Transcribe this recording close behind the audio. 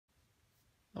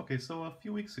Okay, so a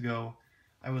few weeks ago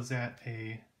I was at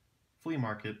a flea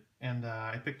market and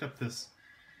I picked up this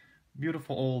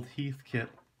beautiful old Heathkit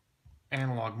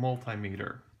analog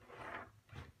multimeter,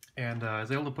 and I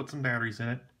was able to put some batteries in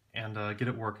it and get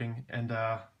it working, and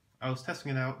I was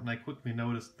testing it out and I quickly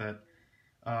noticed that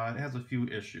it has a few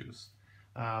issues.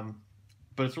 But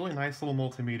it's a really nice little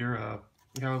multimeter.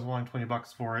 The guy was wanting 20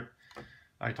 bucks for it.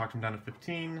 I talked him down to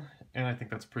 15, and I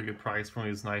think that's a pretty good price for one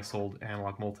of these nice old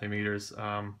analog multimeters.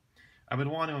 I've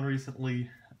been wanting one recently.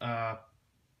 The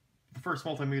first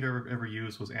multimeter I ever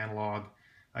used was analog.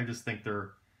 I just think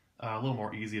they're a little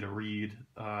more easy to read,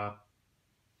 a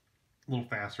little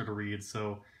faster to read,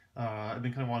 so I've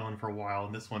been kind of wanting one for a while,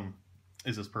 and this one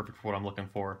is just perfect for what I'm looking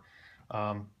for.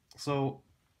 So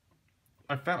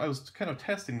I was kind of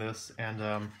testing this,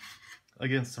 and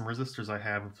against some resistors I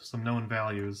have, some known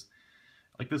values.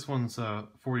 Like this one's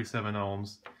 47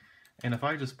 ohms, and if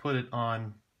I just put it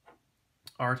on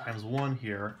R times 1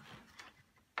 here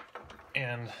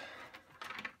and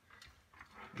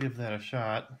give that a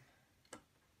shot,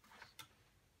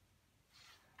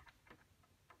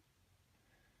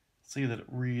 see that it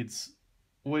reads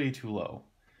way too low.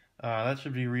 That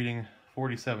should be reading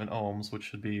 47 ohms, which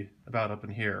should be about up in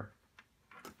here.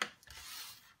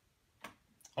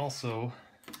 Also,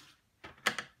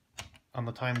 on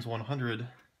the times 100,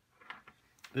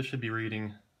 this should be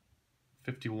reading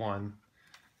 51.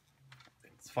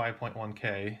 It's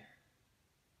 5.1K.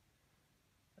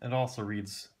 It also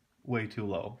reads way too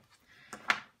low.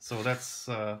 So that's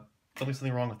definitely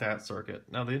something wrong with that circuit.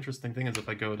 Now the interesting thing is if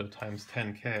I go to times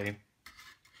 10K,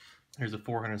 here's a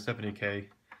 470K,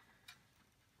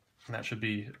 and that should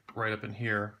be right up in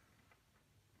here.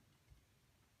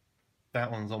 That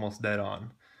one's almost dead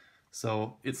on.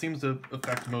 So it seems to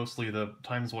affect mostly the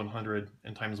times 100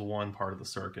 and times 1 part of the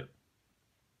circuit.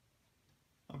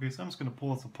 Okay, so I'm just going to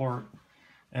pull this apart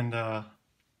and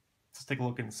let's take a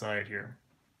look inside here.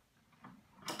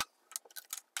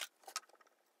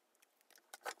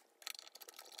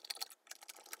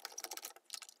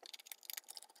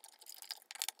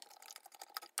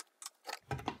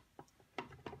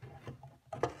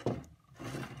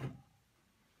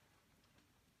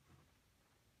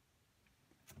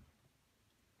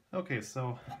 Okay,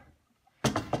 so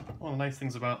one of the nice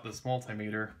things about this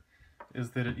multimeter is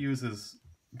that it uses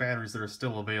batteries that are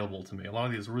still available to me. A lot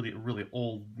of these really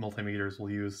old multimeters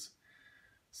will use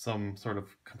some sort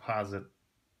of composite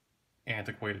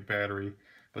antiquated battery,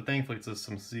 but thankfully it's just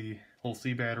some little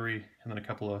C battery and then a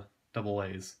couple of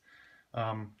AA's.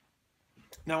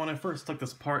 Now when I first took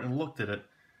this apart and looked at it,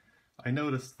 I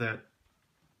noticed that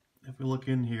if we look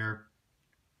in here,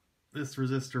 this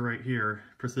resistor right here,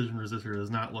 precision resistor,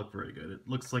 does not look very good. It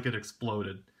looks like it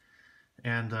exploded.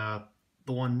 And the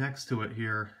one next to it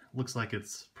here looks like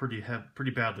it's pretty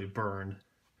badly burned.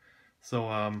 So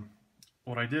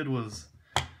what I did was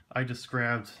I just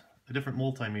grabbed a different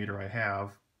multimeter I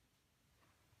have.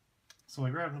 So I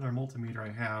grabbed another multimeter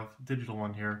I have, digital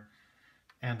one here,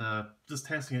 and just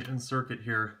testing it in circuit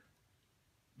here,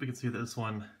 we can see that this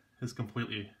one is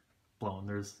completely blown.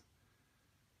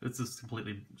 It's just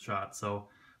completely shot. So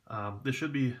this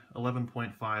should be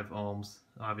 11.5 ohms.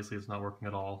 Obviously it's not working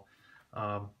at all.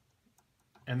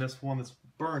 And this one that's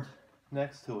burnt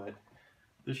next to it,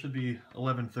 this should be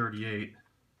 1138.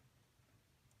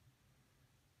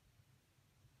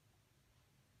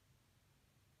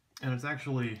 And it's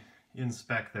actually in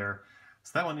spec there.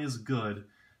 So that one is good,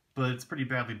 but it's pretty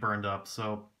badly burned up.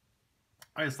 So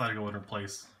I just thought I'd go and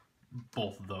replace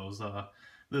both of those.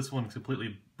 This one's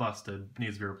completely busted,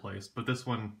 needs to be replaced, but this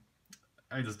one,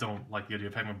 I just don't like the idea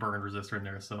of having a burned resistor in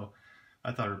there, so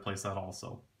I thought I'd replace that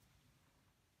also.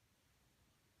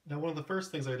 Now one of the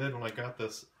first things I did when I got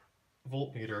this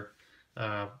voltmeter,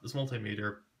 this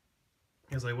multimeter,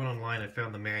 is I went online, I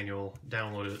found the manual,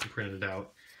 downloaded it, and printed it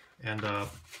out, and I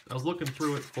was looking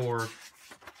through it for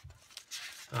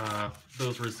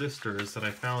those resistors, and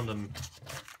I found them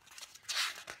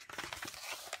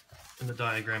in the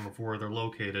diagram of where they're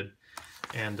located,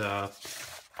 and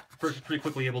pretty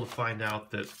quickly able to find out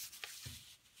that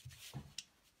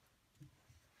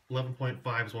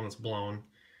 11.5 is the one that's blown,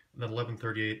 and then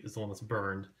 1138 is the one that's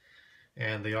burned,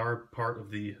 and they are part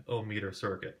of the ohmmeter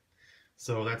circuit.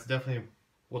 So that's definitely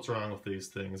what's wrong with these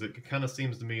things. It kind of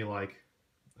seems to me like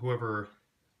whoever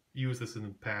used this in the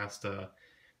past,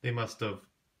 they must have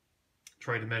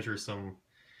tried to measure some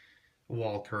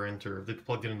wall current, or they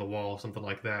plugged it in the wall or something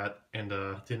like that, and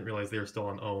didn't realize they were still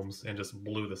on ohms and just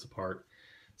blew this apart.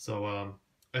 So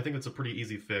I think it's a pretty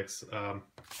easy fix.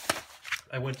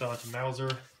 I went on to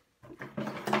Mauser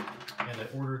and I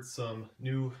ordered some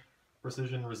new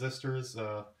precision resistors.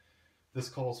 This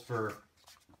calls for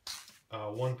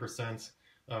 1%.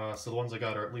 So the ones I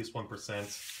got are at least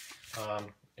 1%.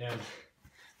 And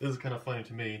this is kind of funny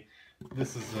to me.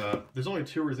 This is there's only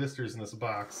 2 resistors in this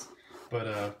box,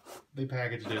 but they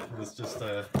packaged it in this just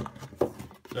a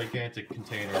gigantic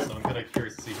container. So I'm kind of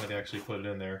curious to see how they actually put it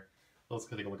in there. Let's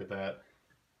take a look at that.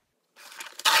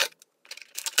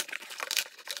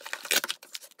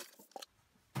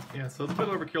 Yeah, so it's a bit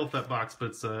overkill with that box,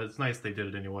 but it's nice they did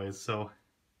it anyways. So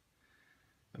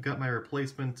I've got my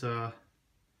replacement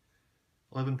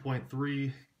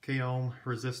 11.3 k ohm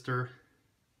resistor.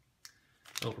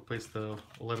 I'll replace the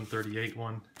 1138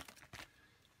 one,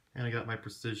 and I got my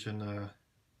precision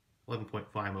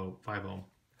 11.5 ohm.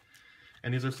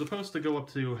 And these are supposed to go up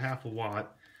to half a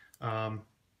watt. And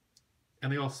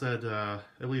they all said,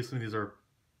 at least some of these are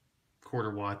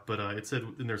quarter watt, but it said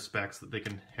in their specs that they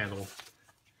can handle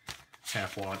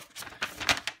half watt.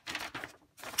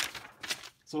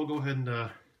 So we'll go ahead and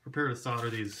prepare to solder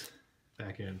these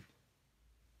back in.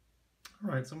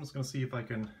 Alright, so I'm just going to see if I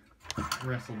can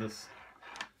wrestle this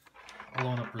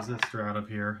blown up resistor out of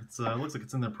here. It looks like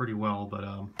it's in there pretty well, but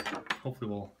hopefully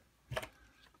we'll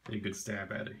get a good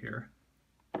stab at it here.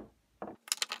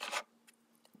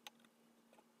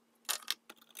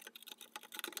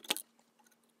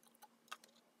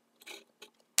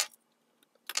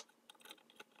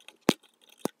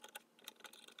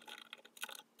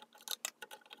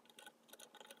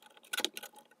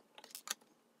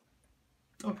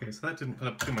 Okay, so that didn't put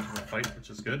up too much of a fight, which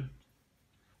is good.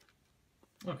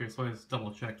 Okay, so I just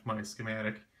double checked my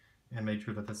schematic and made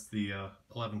sure that that's the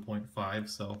 11.5,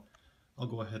 so I'll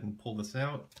go ahead and pull this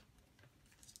out.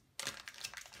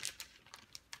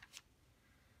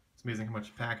 It's amazing how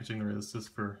much packaging there is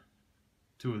just for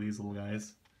 2 of these little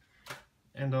guys.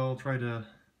 And I'll try to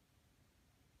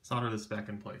solder this back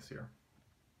in place here.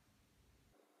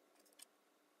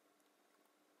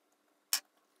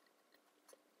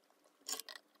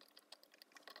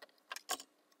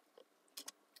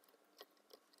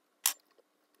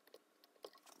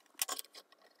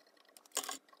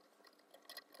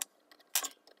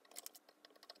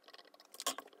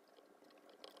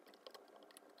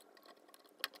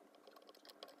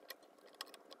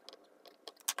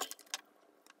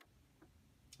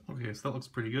 Okay, so that looks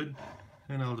pretty good,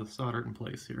 and I'll just solder it in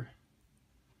place here.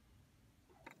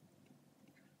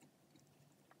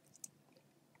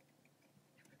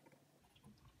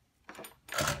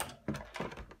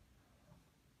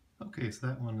 Okay, so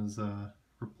that one is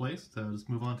replaced. Just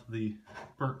move on to the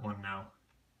burnt one now.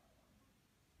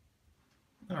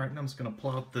 Alright, now I'm just going to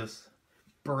pull out this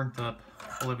burnt up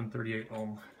 1138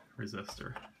 ohm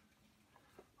resistor,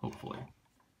 hopefully.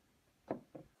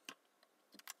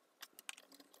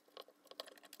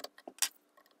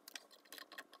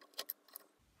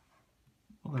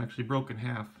 Well, it actually broke in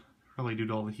half, probably due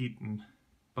to all the heat and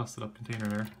busted up container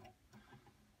there.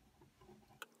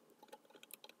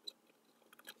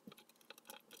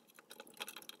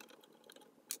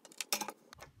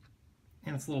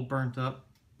 And it's a little burnt up,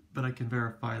 but I can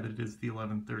verify that it is the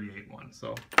 1138 one.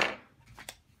 So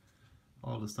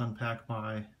I'll just unpack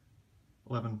my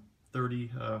 1130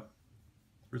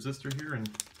 resistor here and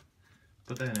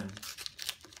put that in.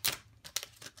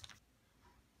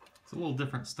 It's a little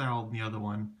different style than the other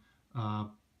one,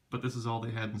 but this is all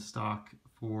they had in stock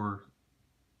for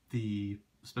the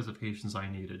specifications I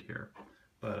needed here.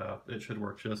 But it should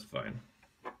work just fine.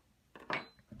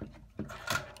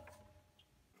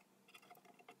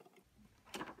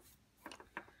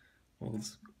 We'll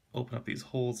just open up these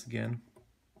holes again.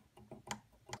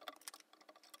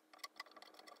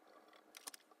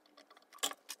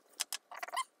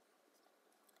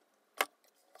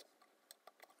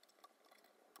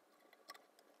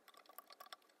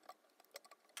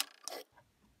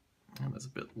 And that's a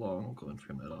bit long, we'll go and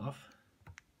trim that off.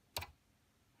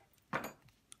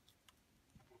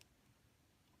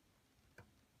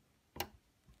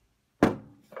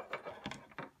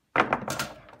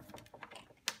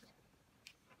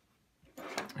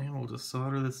 And we'll just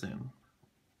solder this in.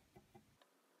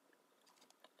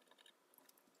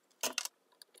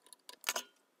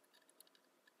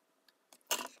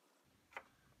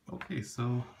 Okay,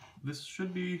 so this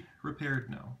should be repaired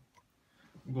now.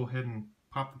 We'll go ahead and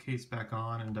pop the case back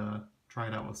on and try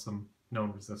it out with some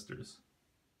known resistors.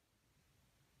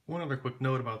 One other quick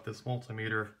note about this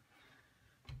multimeter.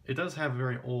 It does have a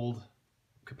very old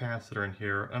capacitor in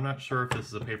here. I'm not sure if this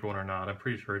is a paper one or not. I'm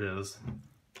pretty sure it is.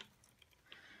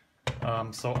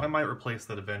 So I might replace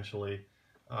that eventually.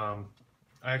 I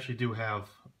actually do have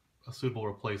a suitable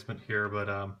replacement here, but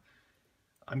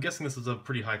I'm guessing this is of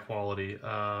pretty high quality.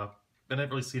 I haven't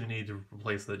really seen a need to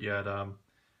replace it yet,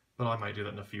 but I might do that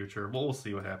in the future. Well, we'll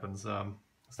see what happens.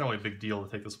 it's not really a big deal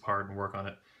to take this apart and work on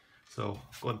it. So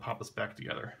go ahead and pop this back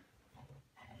together.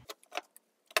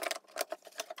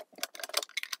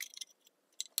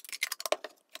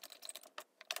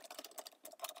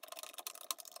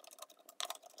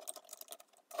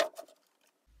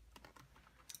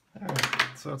 Alright,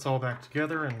 so that's all back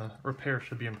together and the repair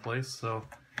should be in place. So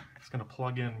it's going to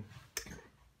plug in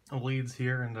the leads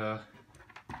here and we'll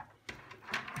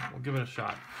give it a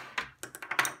shot.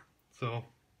 So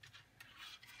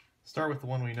start with the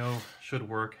one we know should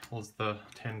work, was the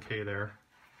 10K there.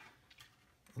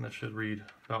 And that should read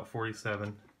about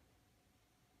 47.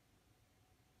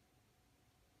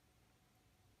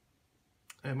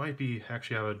 It might be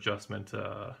actually have adjustment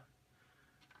 470.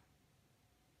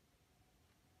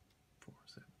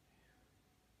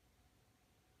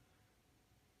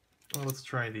 Well, let's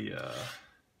try the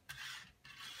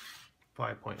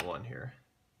 5.1 here.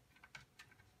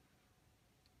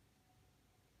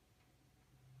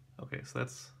 Okay, so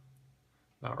that's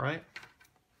about right.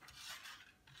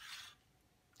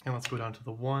 And let's go down to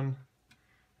the 1 and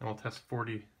we'll test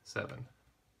 47.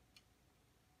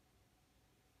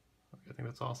 Okay, I think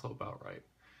that's also about right.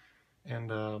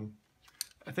 And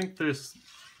I think it's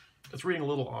reading a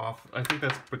little off. I think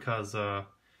that's because I'll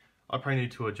probably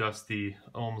need to adjust the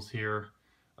ohms here,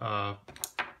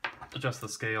 adjust the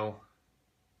scale.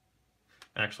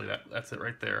 Actually, that's it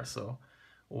right there. So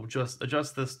we'll just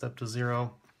adjust this step to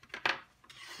 0.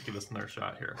 Give this another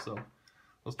shot here. So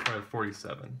let's try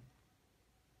 47.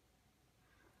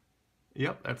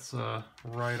 Yep, that's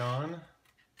right on.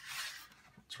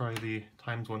 Try the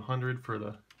times 100 for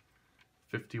the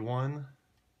 51.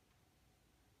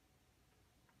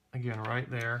 Again, right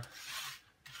there.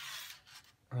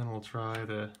 And then we'll try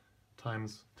the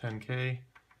times 10K, and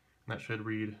that should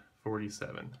read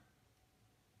 47.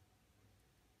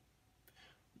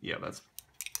 Yeah, that's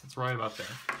right about there.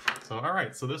 So, all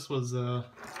right, so this was a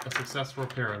successful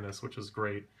repair on this, which is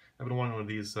great. I've been wanting one of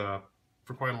these for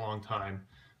quite a long time.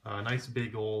 Nice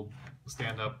big old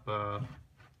stand-up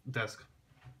desk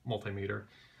multimeter,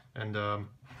 and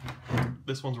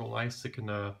this one's real nice. It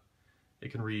can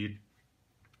read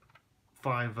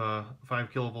 5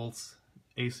 kilovolts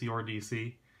AC or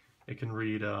DC. It can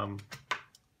read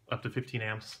up to 15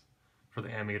 amps for the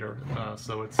ammeter,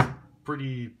 so it's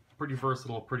pretty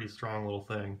versatile, pretty strong little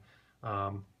thing.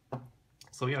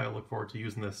 So yeah, I look forward to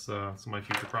using this in some of my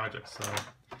future projects. So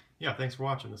yeah, thanks for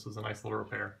watching. This was a nice little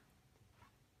repair.